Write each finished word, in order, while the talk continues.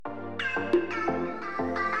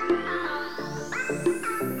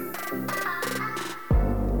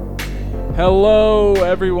Hello,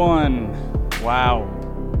 everyone. Wow.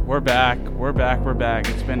 We're back.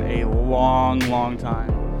 It's been a long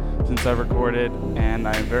time since I've recorded, and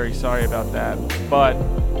I'm very sorry about that. But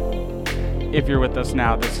if you're with us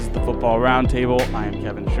now, this is the Football Roundtable. I am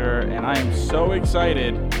Kevin Schur, and I am so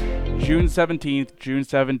excited. June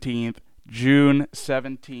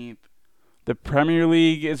 17th. The Premier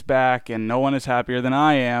League is back, and no one is happier than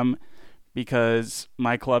I am, because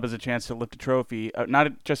my club has a chance to lift a trophy.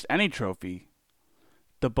 Not just any trophy.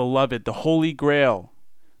 The beloved, the Holy Grail,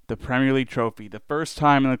 the Premier League trophy. The first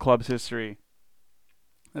time in the club's history.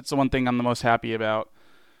 That's the one thing I'm the most happy about.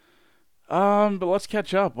 But let's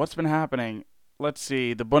catch up. What's been happening? Let's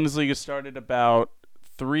see. The Bundesliga started about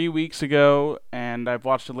 3 weeks ago, and I've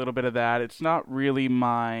watched a little bit of that. It's not really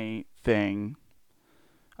my thing.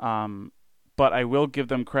 But I will give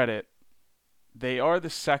them credit. They are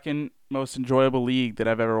the second most enjoyable league that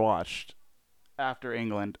I've ever watched after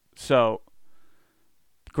England. So,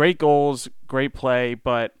 great goals, great play,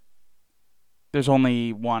 but there's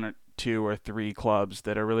only one or two or three clubs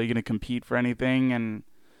that are really going to compete for anything. And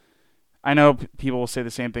I know people will say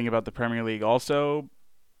the same thing about the Premier League also,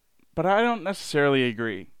 but I don't necessarily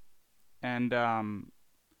agree. And,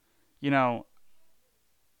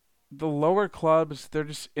 the lower clubs, they're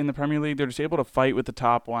just in the Premier League, they're just able to fight with the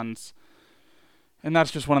top ones. And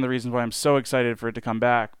that's just one of the reasons why I'm so excited for it to come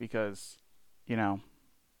back, because,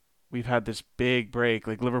 we've had this big break.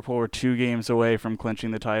 Like, Liverpool were 2 games away from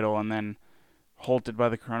clinching the title and then halted by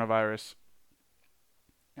the coronavirus.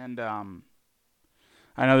 And I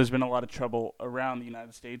know there's been a lot of trouble around the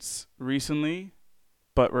United States recently,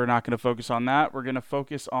 but we're not going to focus on that. We're going to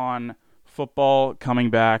focus on football coming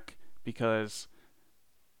back, because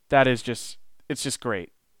it's just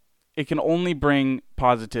great. It can only bring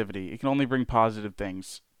positivity. It can only bring positive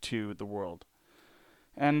things to the world.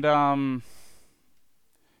 And, in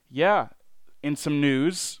some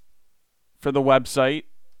news for the website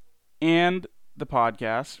and the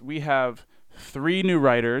podcast, we have 3 new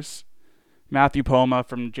writers. Matthew Poma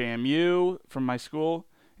from JMU, from my school,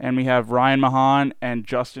 and we have Ryan Mahan and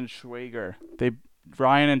Justin Schwager.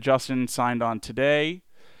 Ryan and Justin signed on today,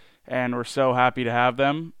 and we're so happy to have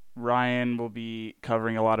them. Ryan will be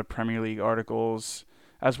covering a lot of Premier League articles,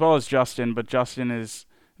 as well as Justin, but Justin is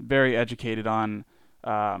very educated on,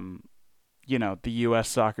 the U.S.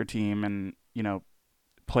 soccer team and,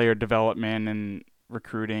 player development and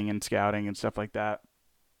recruiting and scouting and stuff like that.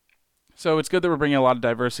 So it's good that we're bringing a lot of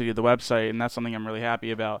diversity to the website, and that's something I'm really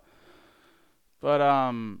happy about. But,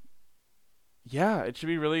 it should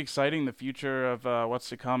be really exciting, the future of what's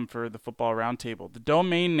to come for the Football Roundtable. The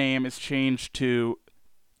domain name is changed to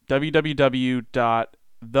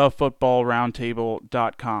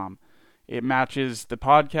www.thefootballroundtable.com. It matches the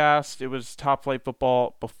podcast. It was Top Flight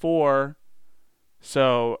Football before,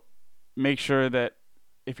 so make sure that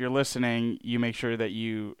if you're listening, you make sure that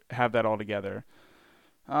you have that all together.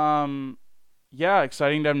 Exciting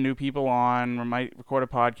to have new people on. We might record a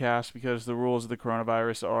podcast because the rules of the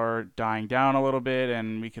coronavirus are dying down a little bit,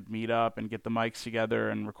 and we could meet up and get the mics together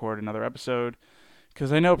and record another episode.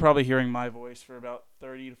 Because I know probably hearing my voice for about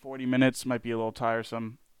 30 to 40 minutes might be a little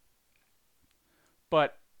tiresome.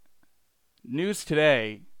 But news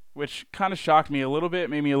today, which kind of shocked me a little bit,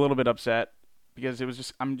 made me a little bit upset, because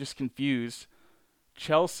I'm just confused.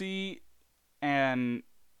 Chelsea and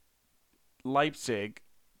Leipzig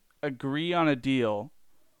agree on a deal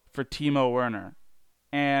for Timo Werner.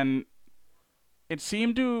 And it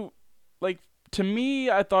seemed to me,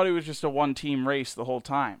 I thought it was just a one-team race the whole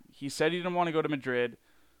time. He said he didn't want to go to Madrid.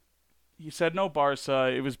 He said no Barca.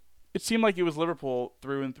 It seemed like it was Liverpool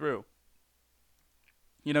through and through.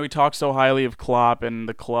 He talks so highly of Klopp and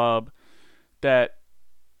the club that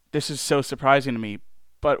this is so surprising to me.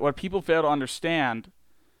 But what people fail to understand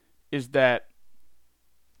is that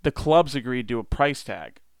the clubs agreed to a price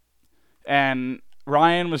tag. And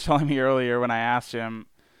Ryan was telling me earlier when I asked him,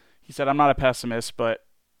 he said, I'm not a pessimist, but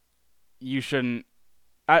you shouldn't.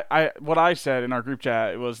 What I said in our group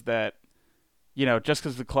chat was that, just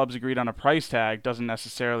because the clubs agreed on a price tag doesn't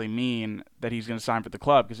necessarily mean that he's going to sign for the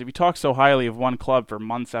club. Because if he talks so highly of one club for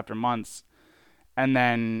months after months, and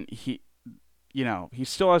then he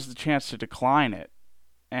still has the chance to decline it.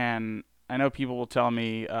 And I know people will tell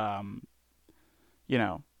me,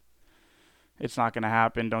 it's not going to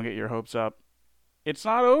happen. Don't get your hopes up. It's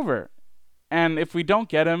not over. And if we don't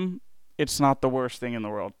get him, it's not the worst thing in the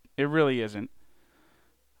world. It really isn't.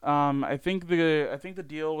 I think the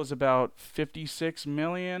deal was about $56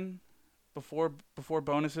 million before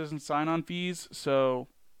bonuses and sign-on fees. So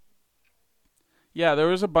Yeah, there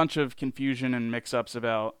was a bunch of confusion and mix-ups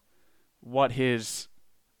about what his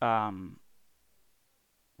um,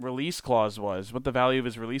 release clause was, what the value of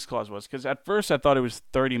his release clause was. Because at first I thought it was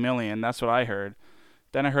 30 million. That's what I heard.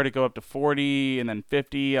 Then I heard it go up to 40 and then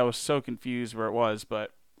 50. I was so confused where it was,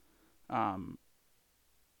 but um,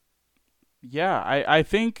 yeah, I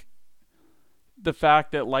think the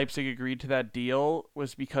fact that Leipzig agreed to that deal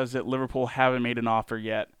was because that Liverpool haven't made an offer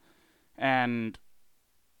yet, and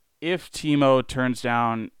if Timo turns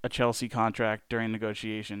down a Chelsea contract during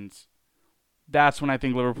negotiations, that's when I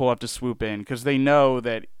think Liverpool have to swoop in because they know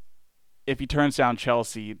that if he turns down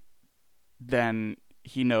Chelsea, then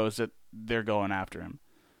he knows that they're going after him.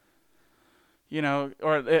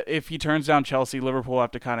 Or if he turns down Chelsea, Liverpool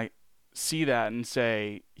have to kind of see that and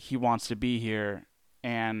say he wants to be here,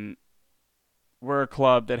 and we're a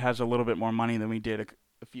club that has a little bit more money than we did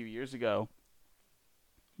a few years ago.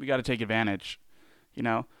 We got to take advantage, you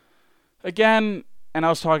know. Again, and I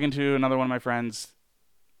was talking to another one of my friends,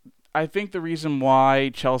 I think the reason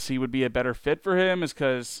why Chelsea would be a better fit for him is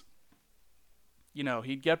because,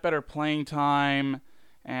 he'd get better playing time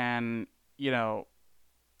and,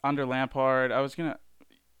 under Lampard, I was going to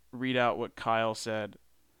read out what Kyle said.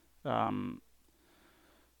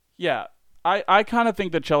 Yeah, I kind of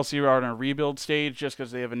think that Chelsea are in a rebuild stage just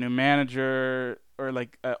because they have a new manager or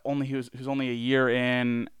like who's only a year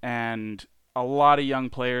in and a lot of young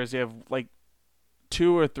players. They have like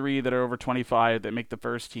 2 or 3 that are over 25 that make the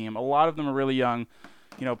first team. A lot of them are really young.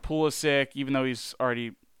 Pulisic, even though he's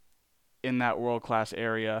already in that world-class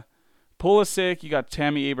area. Pulisic, you got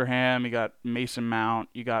Tammy Abraham, you got Mason Mount,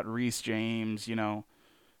 you got Reece James,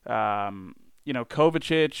 Kovacic.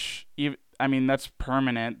 I mean, that's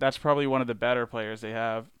permanent. That's probably one of the better players they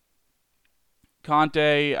have.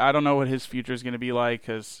 Conte, I don't know what his future is going to be like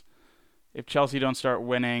because if Chelsea don't start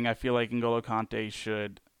winning, I feel like N'Golo Conte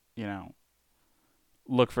should,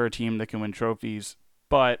 look for a team that can win trophies.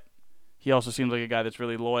 But he also seems like a guy that's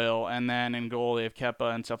really loyal. And then in goal, they have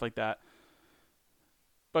Kepa and stuff like that.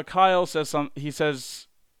 But Kyle says he says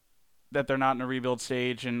that they're not in a rebuild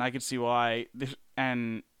stage, and I could see why.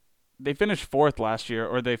 And they finished 4th last year,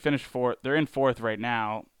 or they finished 4th. They're in 4th right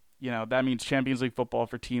now. That means Champions League football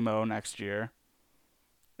for Timo next year.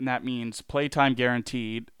 And that means playtime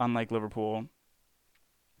guaranteed, unlike Liverpool.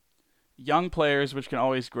 Young players, which can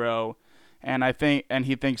always grow. And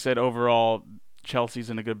he thinks that overall Chelsea's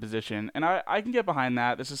in a good position. And I can get behind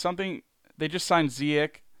that. This is something, they just signed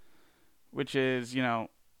Ziyech, which is,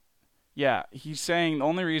 yeah, he's saying the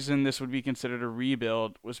only reason this would be considered a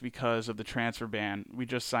rebuild was because of the transfer ban. We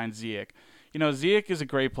just signed Ziyech. Ziyech is a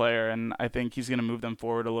great player, and I think he's going to move them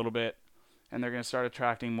forward a little bit, and they're going to start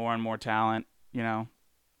attracting more and more talent,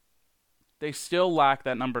 They still lack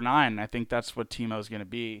that number 9, and I think that's what Timo's going to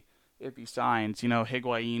be if he signs.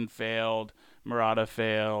 Higuain failed, Morata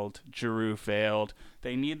failed, Giroud failed.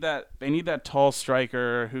 They need that tall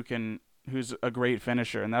striker who's a great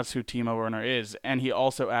finisher, and that's who Timo Werner is. And he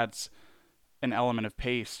also adds an element of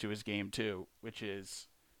pace to his game too, which is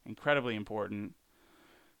incredibly important.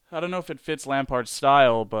 I don't know if it fits Lampard's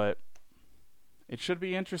style, but it should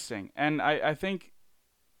be interesting. And I think,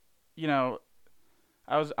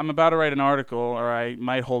 I'm about to write an article, or I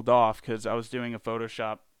might hold off because I was doing a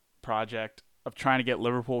Photoshop project of trying to get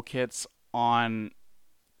Liverpool kits on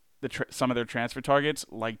some of their transfer targets,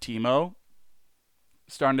 like Timo.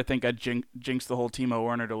 Starting to think I'd jinx the whole Timo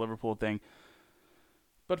Werner to Liverpool thing.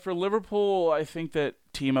 But for Liverpool, I think that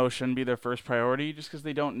Timo shouldn't be their first priority just because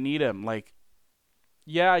they don't need him. Like,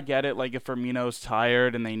 yeah, I get it. Like, if Firmino's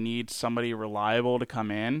tired and they need somebody reliable to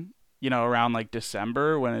come in, around like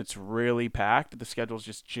December when it's really packed, the schedule's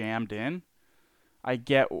just jammed in, I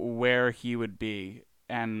get where he would be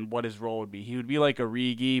and what his role would be. He would be like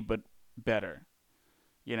Origi, but better.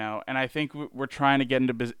 And I think we're trying to get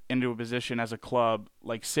into a position as a club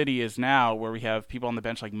like City is now, where we have people on the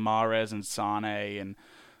bench like Mahrez and Sané and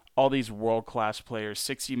all these world-class players,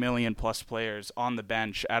 60 million plus players on the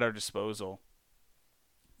bench at our disposal.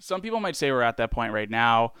 Some people might say we're at that point right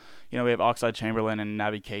now. We have Oxlade-Chamberlain and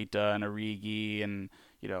Naby Keita and Origi and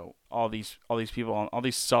all these people, all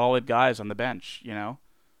these solid guys on the bench.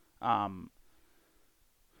 But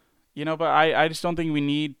I just don't think we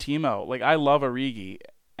need Timo. Like, I love Origi,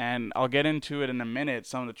 and I'll get into it in a minute,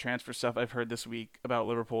 some of the transfer stuff I've heard this week about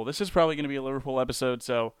Liverpool. This is probably going to be a Liverpool episode,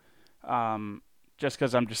 so just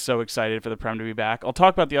because I'm just so excited for the Prem to be back. I'll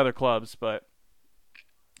talk about the other clubs, but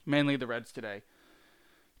mainly the Reds today.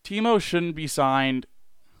 Timo shouldn't be signed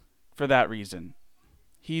for that reason.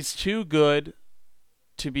 He's too good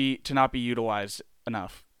to not be utilized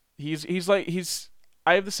enough. I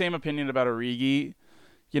have the same opinion about Origi.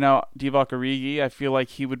 Divock Origi, I feel like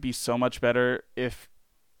he would be so much better if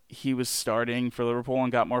he was starting for Liverpool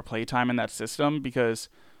and got more playtime in that system, because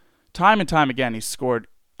time and time again he's scored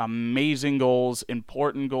amazing goals,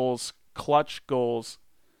 important goals, clutch goals,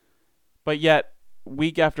 but yet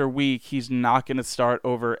week after week he's not going to start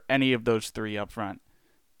over any of those three up front.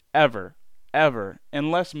 Ever.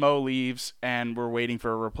 Unless Mo leaves and we're waiting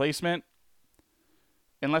for a replacement.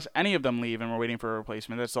 Unless any of them leave and we're waiting for a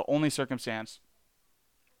replacement. That's the only circumstance.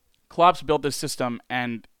 Klopp's built this system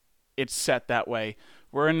and it's set that way.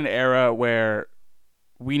 We're in an era where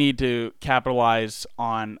we need to capitalize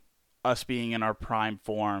on us being in our prime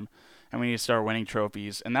form, and we need to start winning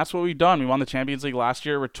trophies. And that's what we've done. We won the Champions League last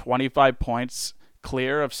year. We're 25 points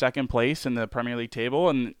clear of second place in the Premier League table,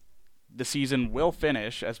 and the season will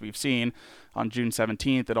finish, as we've seen, on June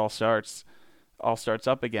 17th. It all starts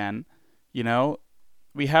up again.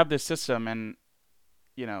 We have this system, and,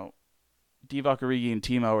 Divock Origi and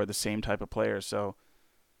Timo are the same type of players. So,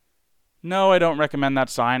 no, I don't recommend that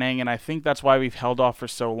signing, and I think that's why we've held off for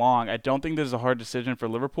so long. I don't think this is a hard decision for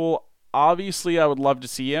Liverpool. Obviously, I would love to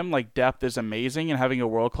see him. Depth is amazing, and having a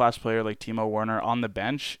world-class player like Timo Werner on the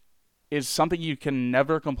bench is something you can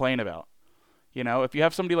never complain about. If you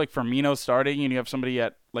have somebody like Firmino starting and you have somebody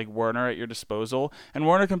at Werner at your disposal, and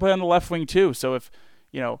Werner can play on the left wing too. So if,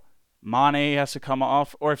 Mane has to come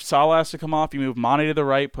off, or if Salah has to come off, you move Mane to the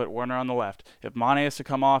right, put Werner on the left. If Mane has to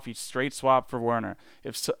come off, you straight swap for Werner.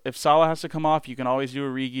 If Salah has to come off, you can always do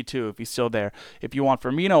Origi too if he's still there. If you want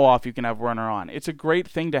Firmino off, you can have Werner on. It's a great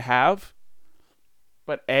thing to have,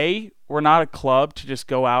 but we're not a club to just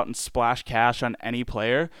go out and splash cash on any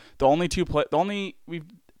player. We've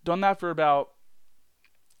done that for about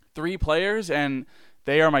 3 players, and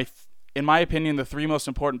they are in my opinion, the 3 most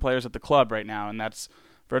important players at the club right now, and that's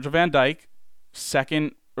Virgil van Dijk,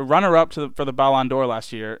 second runner-up for the Ballon d'Or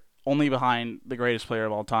last year, only behind the greatest player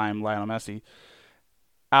of all time, Lionel Messi.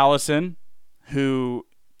 Alisson, who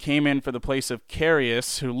came in for the place of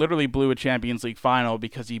Karius, who literally blew a Champions League final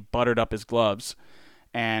because he buttered up his gloves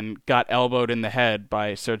and got elbowed in the head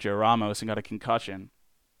by Sergio Ramos and got a concussion.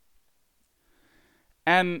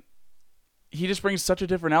 And he just brings such a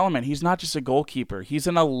different element. He's not just a goalkeeper. He's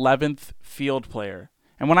an 11th field player.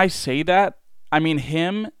 And when I say that, I mean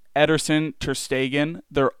him, Ederson, Ter Stegen,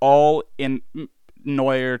 they're all in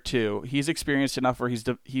Neuer too. He's experienced enough where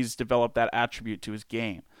he's developed that attribute to his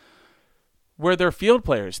game. Where they're field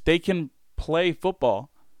players, they can play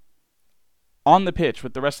football on the pitch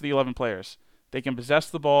with the rest of the 11 players. They can possess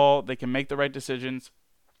the ball. They can make the right decisions.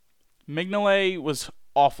 Mignolet was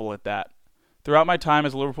awful at that. Throughout my time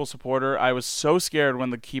as a Liverpool supporter, I was so scared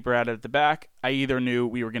when the keeper had it at the back. I either knew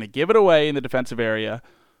we were going to give it away in the defensive area,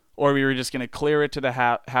 or we were just going to clear it to the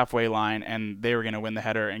halfway line, and they were going to win the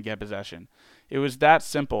header and get possession. It was that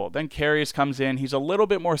simple. Then Karius comes in. He's a little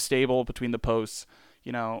bit more stable between the posts.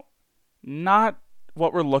 Not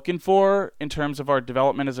what we're looking for in terms of our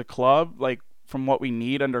development as a club, from what we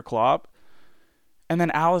need under Klopp. And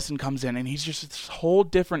then Alisson comes in, and he's just this whole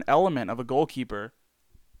different element of a goalkeeper.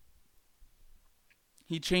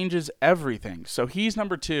 He changes everything. So he's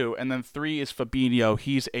number 2, and then 3 is Fabinho.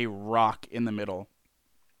 He's a rock in the middle.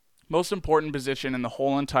 Most important position in the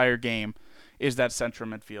whole entire game is that central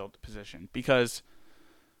midfield position, because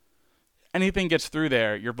anything gets through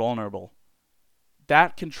there, you're vulnerable.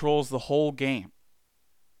 That controls the whole game.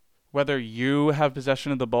 Whether you have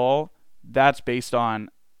possession of the ball, that's based on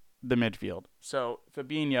the midfield. So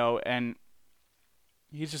Fabinho, and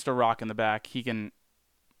he's just a rock in the back. He can,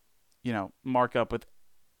 mark up with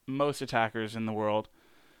most attackers in the world.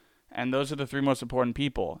 And those are the 3 most important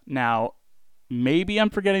people. Now, maybe I'm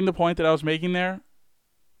forgetting the point that I was making there,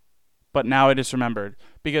 but now I just remembered.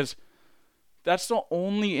 Because that's the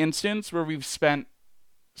only instance where we've spent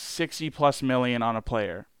 60 plus million on a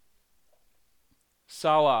player.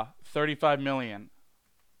 Salah, 35 million.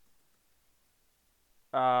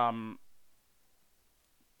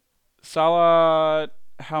 Salah,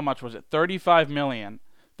 how much was it? 35 million.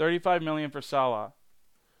 35 million for Salah.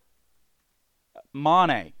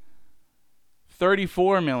 Mane,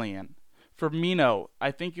 34 million. Firmino,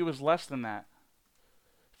 I think it was less than that.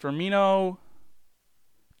 Firmino,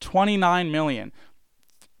 29 million.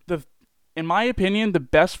 In my opinion, the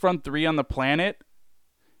best front 3 on the planet,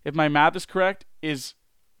 if my math is correct, is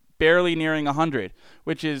barely nearing 100,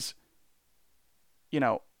 which is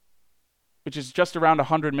just around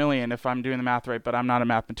 100 million if I'm doing the math right, but I'm not a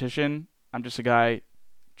mathematician. I'm just a guy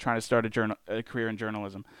trying to start a career in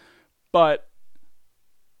journalism. But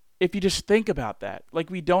if you just think about that,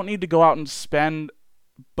 we don't need to go out and spend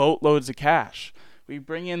boatloads of cash. We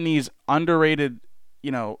bring in these underrated,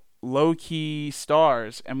 low-key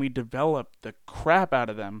stars, and we developed the crap out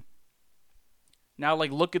of them. Now,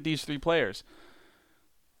 like, look at these 3 players.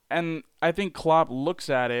 And I think Klopp looks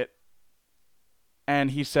at it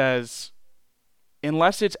and he says,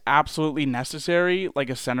 unless it's absolutely necessary, like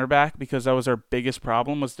a center back, because that was our biggest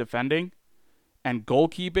problem, was defending, and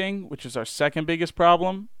goalkeeping, which is our second biggest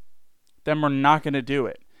problem, then we're not going to do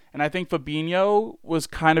it. And I think Fabinho was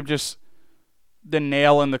kind of just the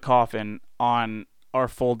nail in the coffin on our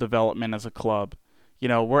full development as a club. You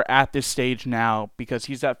know, we're at this stage now because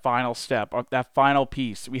he's that final step, that final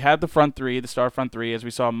piece. We had the front 3, the star front 3, as we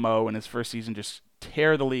saw Mo in his first season just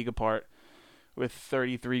tear the league apart with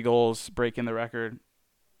 33 goals, breaking the record.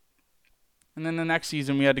 And then the next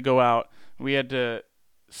season we had to go out. We had to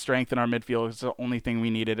strengthen our midfield. It's the only thing we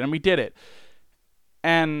needed, and we did it.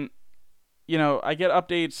 And, you know, I get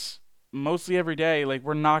updates mostly every day, like,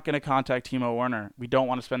 we're not going to contact Timo Werner. We don't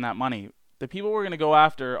want to spend that money. The people we're going to go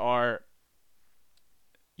after are,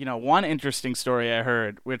 you know, one interesting story I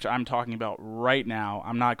heard, which I'm talking about right now,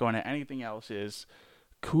 I'm not going to anything else, is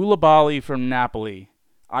Koulibaly from Napoli.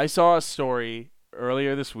 I saw a story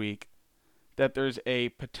earlier this week that there's a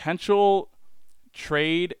potential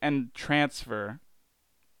trade and transfer.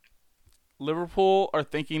 Liverpool are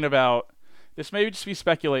thinking about, this may just be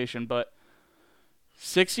speculation, but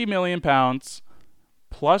 £60 million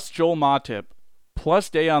plus Joel Matip plus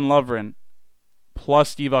Dejan Lovren plus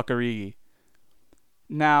Steve Okereke.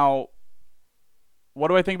 Now, what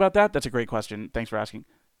do I think about that? That's a great question. Thanks for asking.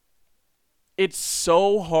 It's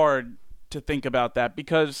so hard to think about that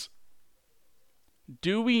because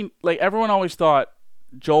everyone always thought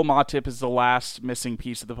Joel Matip is the last missing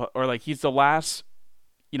piece of or like he's the last,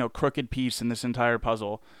 you know, crooked piece in this entire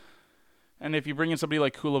puzzle. And if you bring in somebody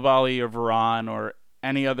like Koulibaly or Varane or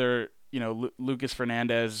any other, you know, Lucas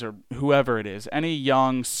Fernandez or whoever it is, any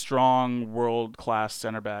young, strong, world-class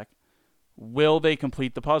center back, will they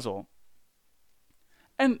complete the puzzle?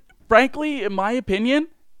 And frankly, in my opinion,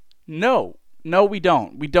 no. No, we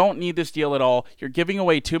don't. We don't need this deal at all. You're giving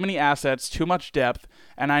away too many assets, too much depth.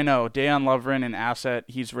 And I know Dejan Lovren, an asset,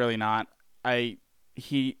 he's really not. I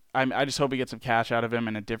just hope we get some cash out of him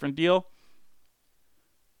in a different deal.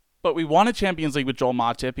 But we won a Champions League with Joel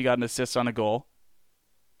Matip. He got an assist on a goal.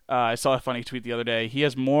 I saw a funny tweet the other day.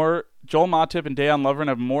 Joel Matip and Dejan Lovren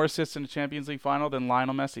have more assists in the Champions League final than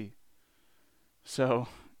Lionel Messi. So,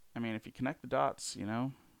 I mean, if you connect the dots, you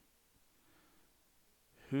know.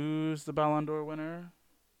 Who's the Ballon d'Or winner?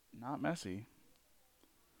 Not Messi.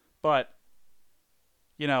 But,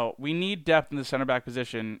 you know, we need depth in the center back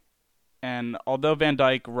position. And although Van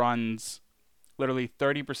Dijk runs literally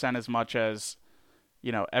 30% as much as,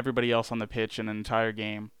 you know, everybody else on the pitch in an entire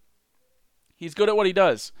game, he's good at what he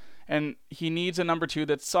does. And he needs a number 2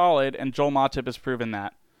 that's solid, and Joel Matip has proven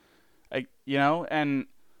that. And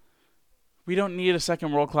we don't need a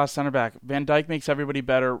second world-class center back. Van Dijk makes everybody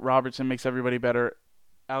better. Robertson makes everybody better.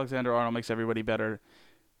 Alexander-Arnold makes everybody better.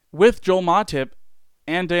 With Joel Matip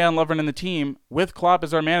and Dejan Lovren in the team, with Klopp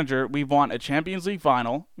as our manager, we've won a Champions League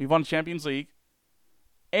final. We've won a Champions League.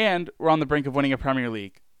 And we're on the brink of winning a Premier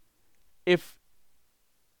League.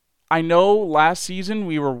 I know last season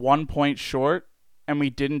we were 1 point short and we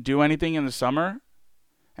didn't do anything in the summer.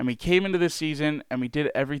 And we came into this season and we did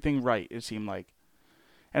everything right, it seemed like.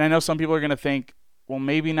 And I know some people are going to think, well,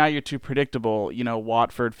 maybe now you're too predictable. You know,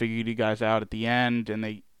 Watford figured you guys out at the end, and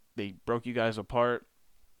they broke you guys apart.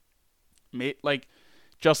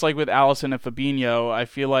 Just like with Alisson and Fabinho, I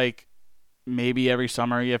feel like maybe every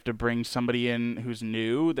summer you have to bring somebody in who's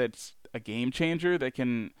new, that's a game changer, that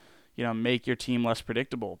can, you know, make your team less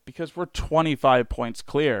predictable. Because we're 25 points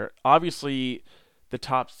clear. Obviously, the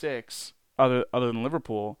top 6, other than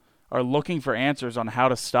Liverpool, are looking for answers on how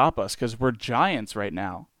to stop us because we're giants right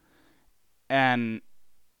now. And,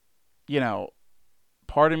 you know,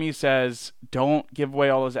 part of me says, don't give away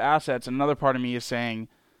all those assets. And another part of me is saying,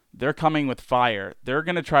 they're coming with fire. They're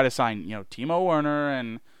going to try to sign, you know, Timo Werner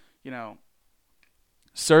and, you know,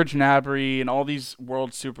 Serge Gnabry and all these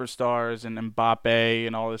world superstars and Mbappe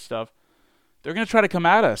and all this stuff. They're going to try to come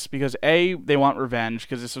at us because, A, they want revenge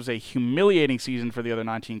because this was a humiliating season for the other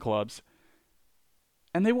 19 clubs.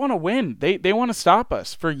 And they want to win. They want to stop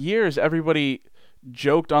us. For years, everybody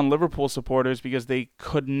joked on Liverpool supporters because they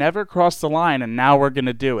could never cross the line, and now we're going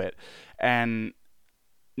to do it. And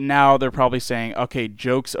now they're probably saying, okay,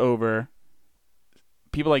 joke's over.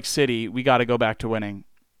 People like City, we got to go back to winning,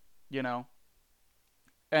 you know?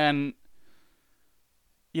 And,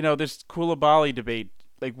 you know, this Koulibaly debate,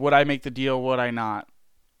 like, would I make the deal, would I not?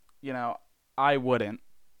 You know, I wouldn't.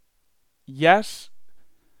 Yes,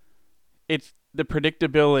 the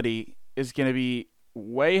predictability is going to be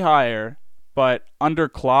way higher But under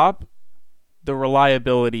Klopp, the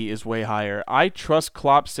reliability is way higher. I trust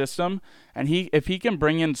Klopp's system, and if he can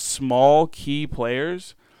bring in small key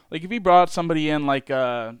players, like if he brought somebody in like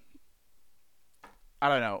a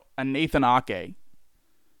Nathan Ake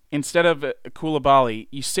instead of Koulibaly,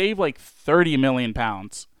 you save like £30 million.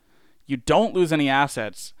 You don't lose any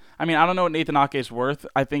assets. I mean, I don't know what Nathan Ake is worth.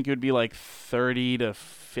 I think it would be like 30 to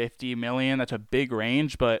 50 million. That's a big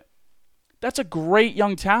range, but that's a great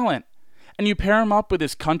young talent. And you pair him up with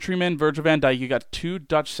his countryman, Virgil van Dijk. You got 2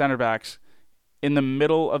 Dutch center backs in the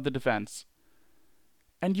middle of the defense.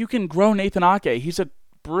 And you can grow Nathan Ake. He's a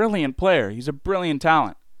brilliant player. He's a brilliant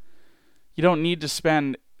talent. You don't need to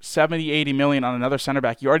spend 70, 80 million on another center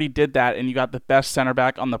back. You already did that, and you got the best center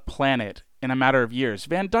back on the planet in a matter of years.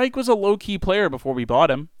 Van Dijk was a low-key player before we bought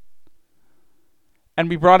him. And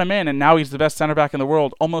we brought him in, and now he's the best center back in the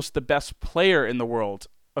world, almost the best player in the world,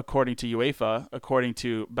 according to UEFA, according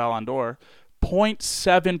to Ballon d'Or,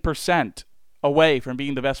 0.7% away from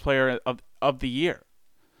being the best player of the year.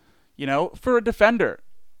 You know, for a defender.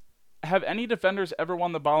 Have any defenders ever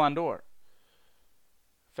won the Ballon d'Or?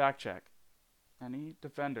 Fact check. Any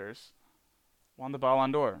defenders won the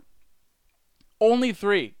Ballon d'Or? Only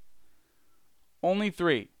 3. Only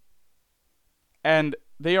 3. And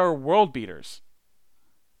they are world beaters.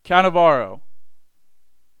 Cannavaro,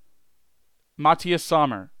 Matthias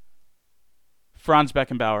Sommer, Franz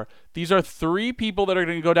Beckenbauer. These are 3 people that are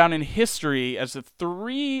going to go down in history as the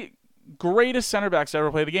 3 greatest center backs to ever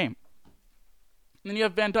play the game. And then you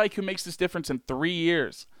have Van Dijk, who makes this difference in 3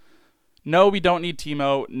 years. No, we don't need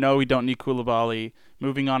Timo. No, we don't need Koulibaly.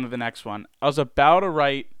 Moving on to the next one. I was about to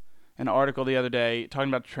write an article the other day talking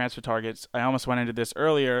about transfer targets. I almost went into this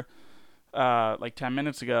earlier, like 10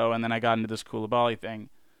 minutes ago, and then I got into this Koulibaly thing.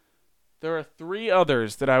 There are 3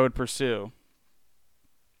 others that I would pursue,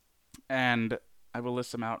 and I will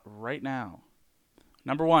list them out right now.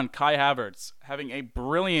 Number 1, Kai Havertz, having a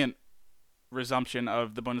brilliant resumption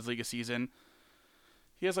of the Bundesliga season.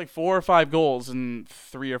 He has like 4 or 5 goals in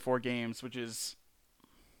 3 or 4 games, which is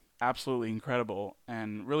absolutely incredible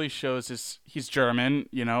and really shows he's German,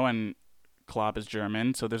 you know, and Klopp is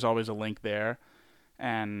German, so there's always a link there.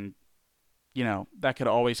 And, you know, that could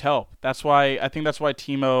always help. I think that's why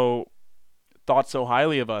Timo thought so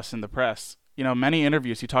highly of us in the press. You know, many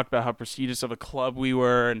interviews he talked about how prestigious of a club we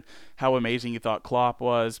were and how amazing he thought Klopp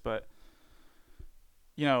was. But,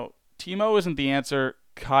 you know, Timo isn't the answer.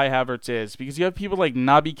 Kai Havertz is, because you have people like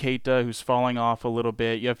Naby Keita who's falling off a little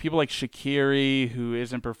bit. You have people like Shaqiri who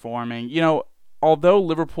isn't performing. You know, although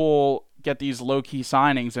Liverpool get these low-key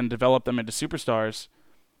signings and develop them into superstars,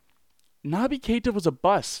 Naby Keita was a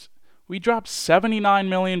bust. We dropped £79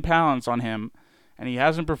 million on him, and he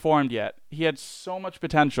hasn't performed yet. He had so much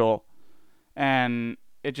potential, and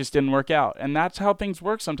it just didn't work out. And that's how things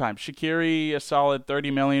work sometimes. Shaqiri, a solid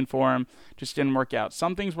 $30 million for him, just didn't work out.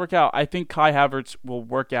 Some things work out. I think Kai Havertz will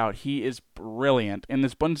work out. He is brilliant. In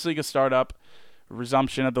this Bundesliga startup,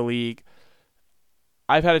 resumption of the league,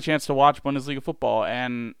 I've had a chance to watch Bundesliga football,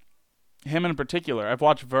 and him in particular. I've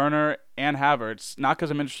watched Werner and Havertz, not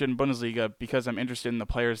because I'm interested in Bundesliga, because I'm interested in the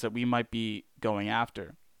players that we might be going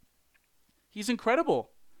after. He's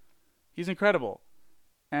incredible.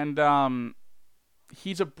 And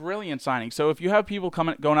he's a brilliant signing. So if you have people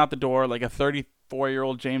going out the door, like a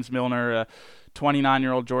 34-year-old James Milner, a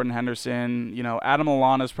 29-year-old Jordan Henderson, you know, Adam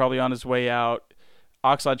Lallana's probably on his way out.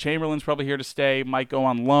 Oxlade-Chamberlain's probably here to stay, might go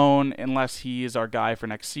on loan unless he is our guy for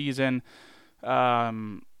next season.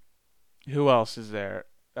 Who else is there?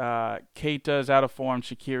 Keita's out of form.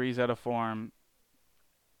 Shaqiri's out of form.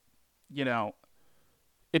 You know,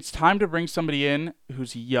 it's time to bring somebody in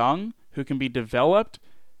who's young, who can be developed,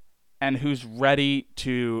 and who's ready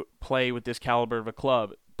to play with this caliber of a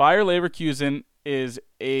club. Bayer Leverkusen is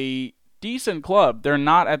a decent club. They're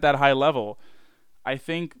not at that high level. I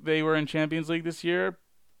think they were in Champions League this year,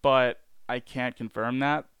 but I can't confirm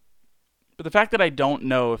that. But the fact that I don't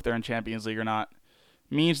know if they're in Champions League or not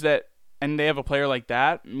means that, and they have a player like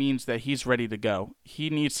that, means that he's ready to go. He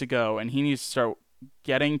needs to go, and he needs to start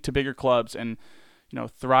getting to bigger clubs and, you know,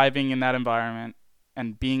 thriving in that environment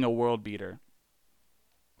and being a world beater.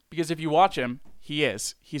 Because if you watch him,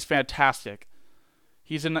 he's fantastic.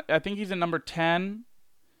 I think he's in number 10.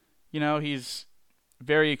 You know, he's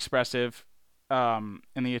very expressive in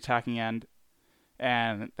the attacking end.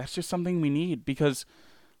 And that's just something we need, because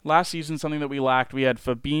last season, something that we lacked, we had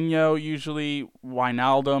Fabinho usually,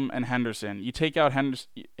 Wijnaldum, and Henderson. You take out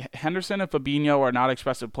Henderson and Fabinho are not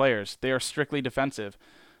expressive players. They are strictly defensive.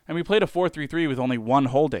 And we played a 4-3-3 with only one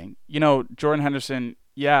holding. You know, Jordan Henderson,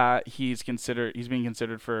 yeah, he's being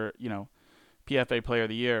considered for, you know, PFA Player of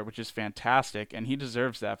the Year, which is fantastic, and he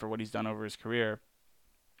deserves that for what he's done over his career.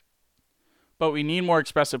 But we need more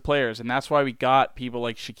expressive players, and that's why we got people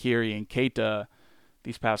like Shaqiri and Keita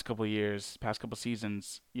these past couple of years, past couple of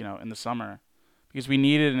seasons, in the summer. Because we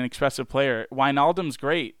needed an expressive player. Wijnaldum's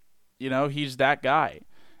great. He's that guy.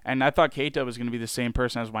 And I thought Keita was going to be the same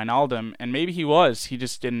person as Wijnaldum, and maybe he was. He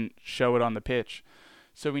just didn't show it on the pitch.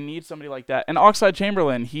 So we need somebody like that. And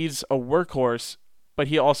Oxlade-Chamberlain, he's a workhorse, but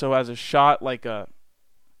he also has a shot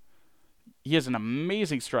he has an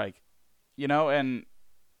amazing strike, and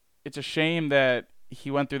it's a shame that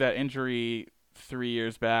he went through that injury 3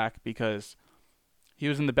 years back because he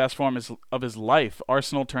was in the best form of his life.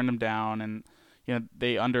 Arsenal turned him down, and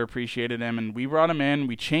they underappreciated him, and we brought him in.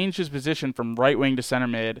 We changed his position from right wing to center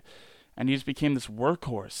mid, and he just became this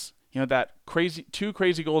workhorse. That two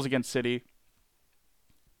crazy goals against City,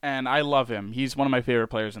 and I love him. He's one of my favorite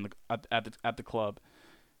players at the club,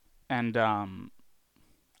 and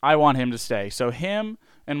I want him to stay. So him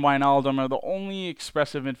and Wijnaldum are the only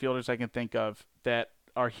expressive midfielders I can think of that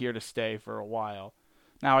are here to stay for a while.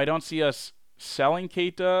 Now, I don't see us selling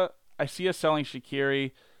Keita. I see us selling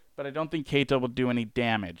Shaqiri, but I don't think Keita will do any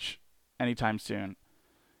damage anytime soon.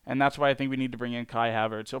 And that's why I think we need to bring in Kai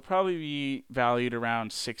Havertz. He'll probably be valued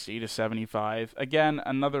around 60 to 75. Again,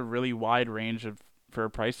 another really wide range for a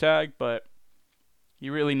price tag, but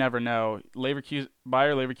you really never know.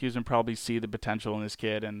 Bayer Leverkusen probably see the potential in this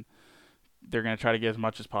kid, and they're going to try to get as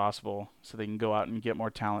much as possible so they can go out and get more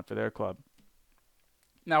talent for their club.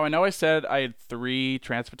 Now, I know I said I had 3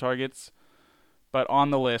 transfer targets, but on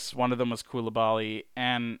the list, one of them was Koulibaly.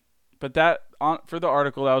 For the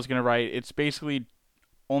article that I was going to write, it's basically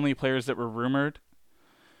only players that were rumored.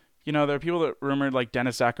 There are people that rumored like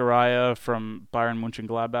Dennis Zakaria from Bayern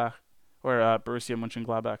Mönchengladbach, or Borussia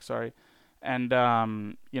Mönchengladbach, sorry. And,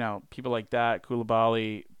 people like that,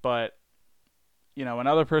 Koulibaly. But,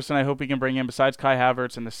 another person I hope we can bring in besides Kai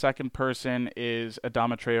Havertz, and the second person is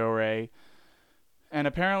Adama Traore. And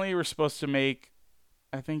apparently we're supposed to make,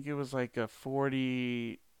 I think it was like a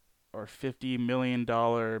 $40 or $50 million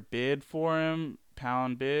bid for him,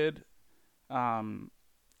 pound bid.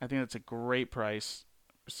 I think that's a great price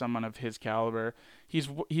for someone of his caliber.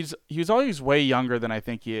 He's always way younger than I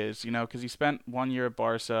think he is, because he spent 1 year at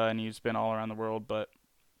Barca and he's been all around the world, but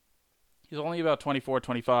he's only about 24,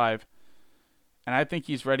 25, and I think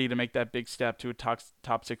he's ready to make that big step to a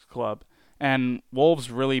top 6 club. And Wolves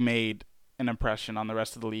really made an impression on the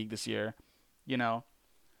rest of the league this year.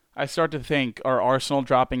 I start to think, are Arsenal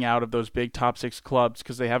dropping out of those big top 6 clubs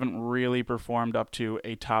because they haven't really performed up to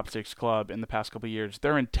a top 6 club in the past couple of years?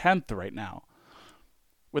 They're in 10th right now.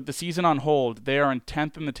 With the season on hold, they are in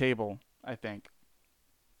 10th in the table, I think.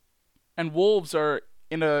 And Wolves are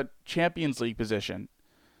in a Champions League position.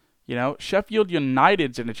 Sheffield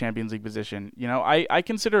United's in a Champions League position. I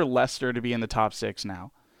consider Leicester to be in the top 6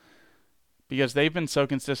 now because they've been so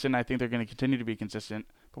consistent. I think they're going to continue to be consistent.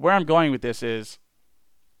 But where I'm going with this is,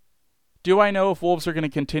 do I know if Wolves are going to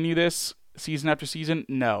continue this season after season?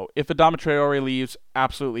 No. If Adama Traore leaves,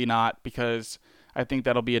 absolutely not, because I think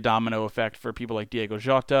that'll be a domino effect for people like Diego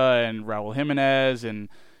Jota and Raul Jimenez and,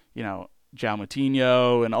 João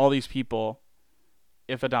Moutinho and all these people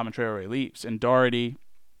if Adama Traore leaves, and Doherty.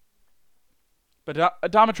 But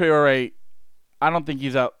Adama Traore, I don't think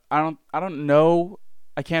he's out. I don't know.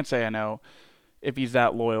 I can't say I know if he's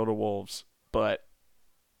that loyal to Wolves, but,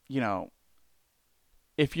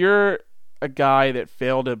 if you're a guy that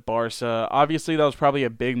failed at Barca, obviously that was probably a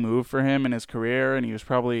big move for him in his career, and he was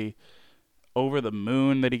probably over the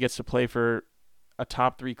moon that he gets to play for a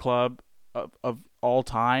top 3 club of all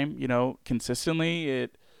time, consistently.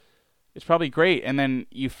 It's probably great. And then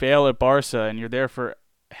you fail at Barca and you're there for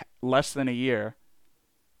less than a year.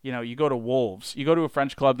 You go to Wolves. You go to a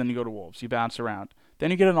French club, then you go to Wolves. You bounce around.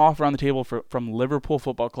 Then you get an offer on the table from Liverpool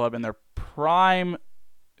Football Club in their prime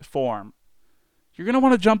form. You're going to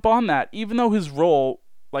want to jump on that, even though his role,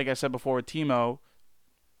 like I said before with Timo,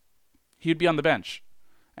 he'd be on the bench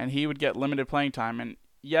and he would get limited playing time. And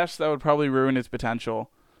yes, that would probably ruin his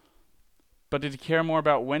potential. But did he care more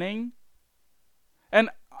about winning? And,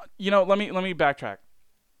 let me backtrack.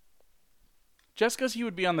 Just because he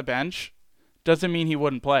would be on the bench doesn't mean he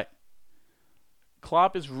wouldn't play.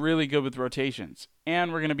 Klopp is really good with rotations,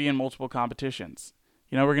 and we're going to be in multiple competitions.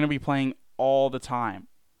 We're going to be playing all the time.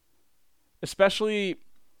 Especially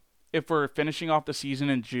if we're finishing off the season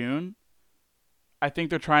in June. I think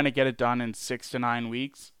they're trying to get it done in 6 to 9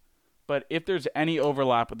 weeks. But if there's any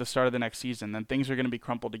overlap with the start of the next season, then things are going to be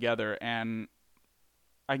crumpled together. And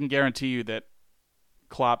I can guarantee you that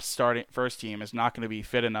Klopp's starting first team is not going to be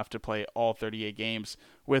fit enough to play all 38 games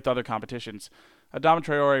with other competitions. Adama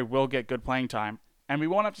Traore will get good playing time, and we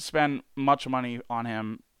won't have to spend much money on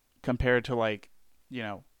him compared to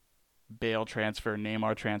Bale transfer,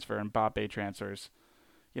 Neymar transfer, and Mbappe transfers.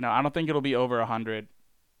 I don't think it'll be over 100.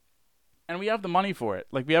 And we have the money for it.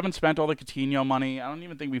 Like, we haven't spent all the Coutinho money. I don't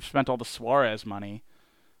even think we've spent all the Suarez money.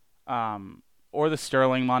 Or the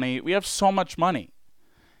Sterling money. We have so much money.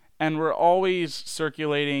 And we're always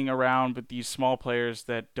circulating around with these small players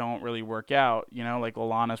that don't really work out. Like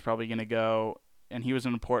Lallana's probably going to go, and he was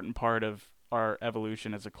an important part of our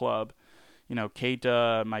evolution as a club.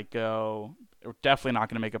 Keita might go. We're definitely not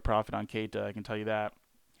going to make a profit on Keita, I can tell you that.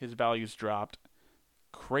 His value's dropped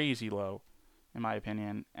crazy low, in my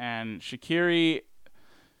opinion. And Shaqiri,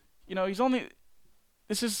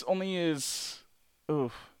 this is only his,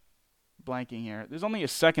 blanking here. This is only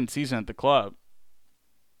his second season at the club,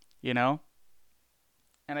 And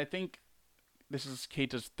I think this is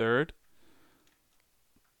Keita's third.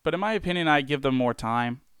 But in my opinion, I give them more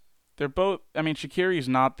time. They're both, Shaqiri's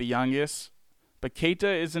not the youngest, but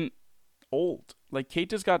Keita isn't old. Like,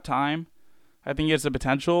 Keita's got time. I think he has the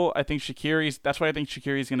potential. That's why I think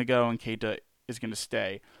Shaqiri's going to go and Keita is going to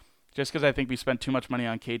stay. Just because I think we spent too much money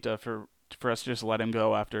on Keita for us to just let him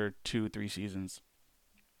go after 2-3 seasons.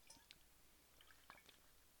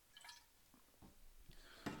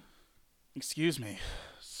 Excuse me.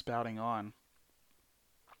 Spouting on.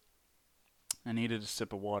 I needed a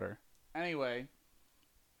sip of water. Anyway,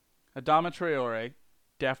 Adama Traore,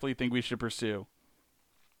 definitely think we should pursue.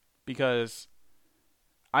 Because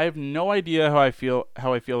I have no idea how I feel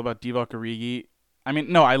about Divock Origi.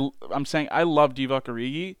 I'm saying I love Divock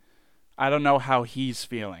Origi. I don't know how he's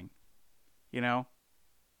feeling.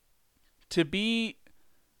 To be,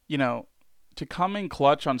 to come in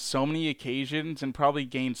clutch on so many occasions and probably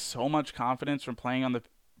gain so much confidence from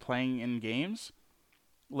playing in games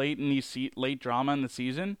late drama in the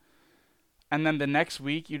season, and then the next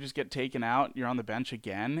week you just get taken out, you're on the bench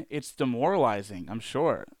again. It's demoralizing, I'm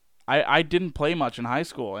sure. I didn't play much in high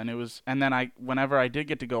school, whenever I did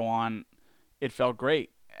get to go on, it felt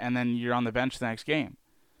great. And then you're on the bench the next game.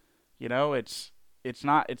 It's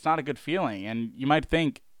not a good feeling. And you might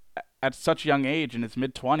think at such a young age, in his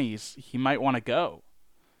mid-20s, he might want to go.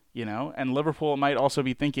 And Liverpool might also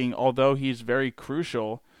be thinking, although he's very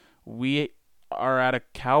crucial, we are at a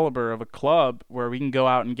caliber of a club where we can go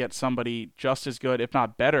out and get somebody just as good, if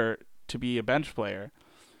not better, to be a bench player.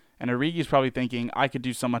 And Origi's probably thinking, I could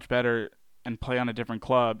do so much better and play on a different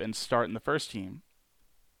club and start in the first team.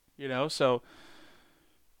 So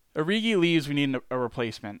Origi leaves, we need a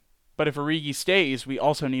replacement. But if Origi stays, we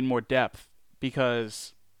also need more depth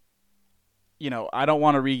because, I don't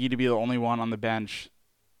want Origi to be the only one on the bench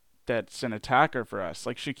that's an attacker for us.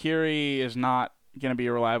 Like, Shaqiri is not going to be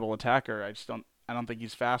a reliable attacker. I don't think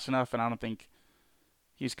he's fast enough, and I don't think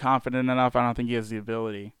he's confident enough. I don't think he has the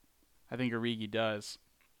ability. I think Origi does.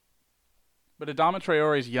 But Adama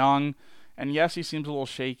Traore is young, and yes, he seems a little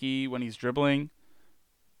shaky when he's dribbling,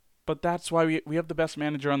 but that's why we have the best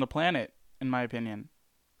manager on the planet, in my opinion.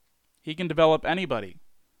 He can develop anybody.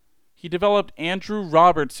 He developed Andrew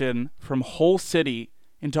Robertson from Hull City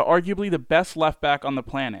into arguably the best left back on the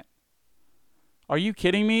planet. Are you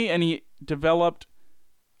kidding me? And he developed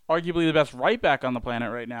arguably the best right back on the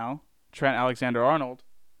planet right now, Trent Alexander-Arnold.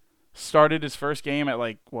 Started his first game at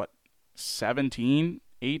 17,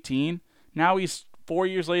 18? Now 4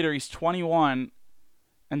 years later, he's 21,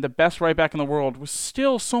 and the best right back in the world with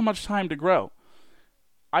still so much time to grow.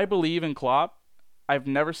 I believe in Klopp. I've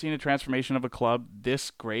never seen a transformation of a club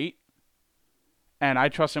this great, and I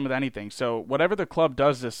trust him with anything. So whatever the club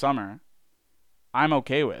does this summer, I'm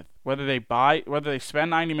okay with. Whether they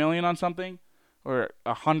spend 90 million on something, or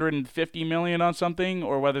 150 million on something,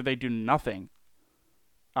 or whether they do nothing.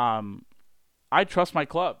 I trust my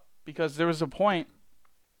club because there was a point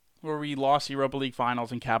where we lost Europa League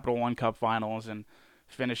finals and Capital One Cup finals and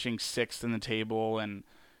finishing 6th in the table and,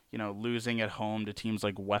 losing at home to teams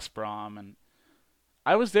like West Brom. And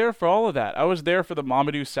I was there for all of that. I was there for the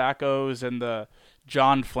Mamadou Sakkos and the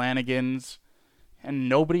John Flanagans, and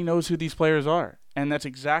nobody knows who these players are. And that's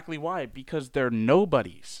exactly why, because they're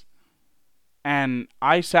nobodies. And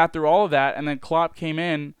I sat through all of that, and then Klopp came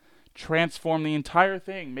in, transformed the entire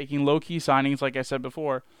thing, making low-key signings, like I said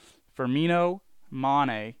before. Firmino,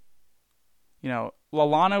 Mane.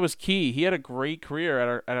 Lallana was key. He had a great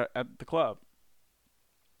career at the club.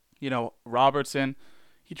 Robertson.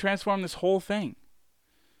 He transformed this whole thing.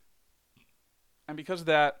 And because of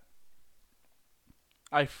that,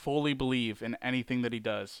 I fully believe in anything that he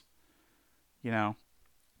does.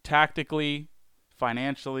 Tactically,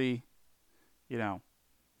 financially,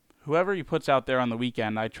 whoever he puts out there on the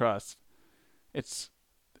weekend, I trust. It's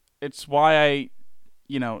why I,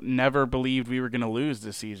 never believed we were going to lose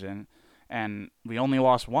this season, and we only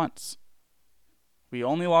lost once.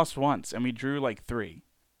 And we drew like 3.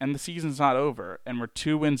 And the season's not over, and we're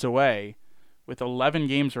 2 wins away with 11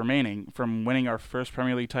 games remaining from winning our first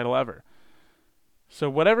Premier League title ever. So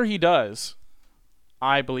whatever he does,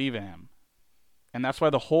 I believe in him. And that's why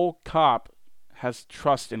the whole COP has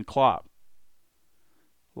trust in Klopp.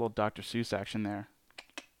 A little Dr. Seuss action there.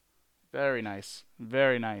 Very nice.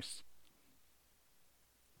 Very nice.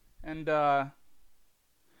 And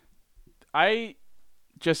I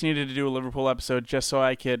just needed to do a Liverpool episode just so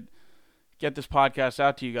I could get this podcast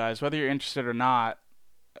out to you guys. Whether you're interested or not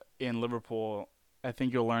in Liverpool, I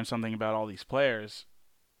think you'll learn something about all these players.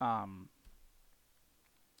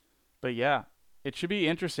 But yeah, it should be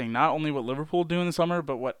interesting. Not only what Liverpool do in the summer,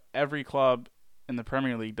 but what every club in the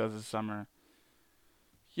Premier League does this summer.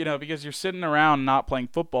 Because you're sitting around not playing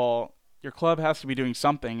football, your club has to be doing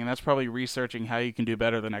something, and that's probably researching how you can do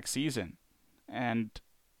better the next season. And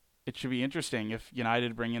it should be interesting. If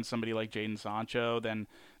United bring in somebody like Jadon Sancho, then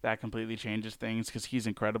that completely changes things because he's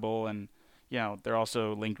incredible. And, they're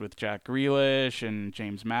also linked with Jack Grealish and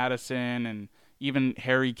James Maddison and even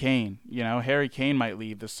Harry Kane. Harry Kane might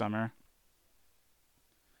leave this summer.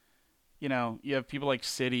 You have people like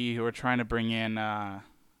City who are trying to bring in,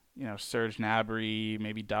 Serge Gnabry,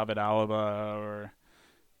 maybe David Alaba, or,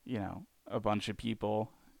 a bunch of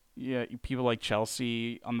people. Yeah, people like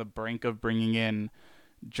Chelsea on the brink of bringing in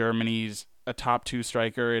Germany's a top 2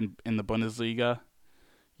 striker in the Bundesliga,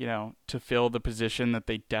 to fill the position that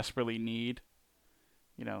they desperately need.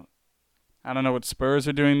 I don't know what Spurs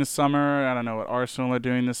are doing this summer. I don't know what Arsenal are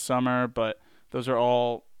doing this summer, but those are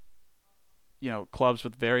all, clubs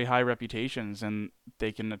with very high reputations, and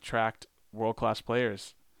they can attract world-class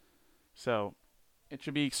players. So it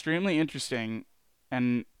should be extremely interesting,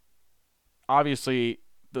 and obviously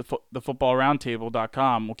the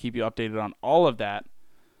footballroundtable.com will keep you updated on all of that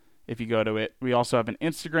if you go to it. We also have an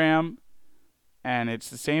Instagram, and it's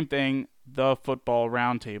the same thing, the Football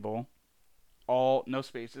Roundtable, all no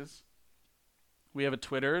spaces. We have a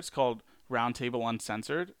Twitter. It's called Roundtable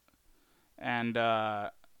Uncensored, and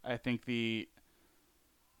I think the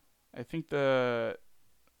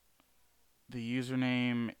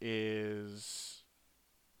username is,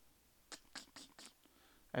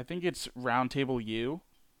 I think it's Roundtable U,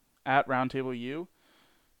 at Roundtable U.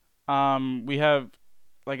 We have,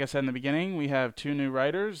 like I said in the beginning, we have 2 new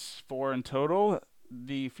writers, 4 in total.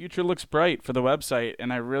 The future looks bright for the website,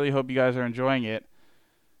 and I really hope you guys are enjoying it.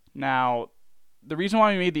 Now, the reason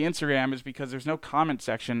why we made the Instagram is because there's no comment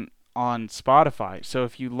section on Spotify. So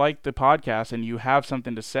if you like the podcast and you have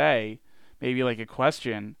something to say, maybe like a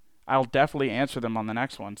question, I'll definitely answer them on the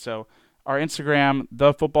next one. So our Instagram,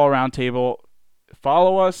 the Football Roundtable,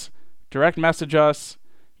 follow us, direct message us.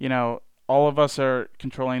 All of us are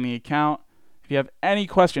controlling the account. If you have any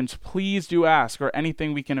questions, please do ask, or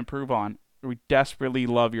anything we can improve on. We desperately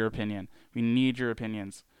love your opinion. We need your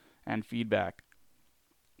opinions and feedback.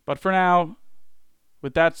 But for now,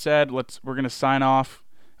 with that said, we're going to sign off,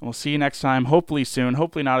 and we'll see you next time, hopefully soon.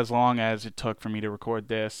 Hopefully not as long as it took for me to record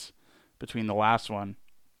this between the last one.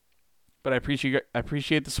 But I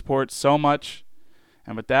appreciate the support so much.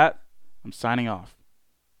 And with that, I'm signing off.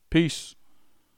 Peace.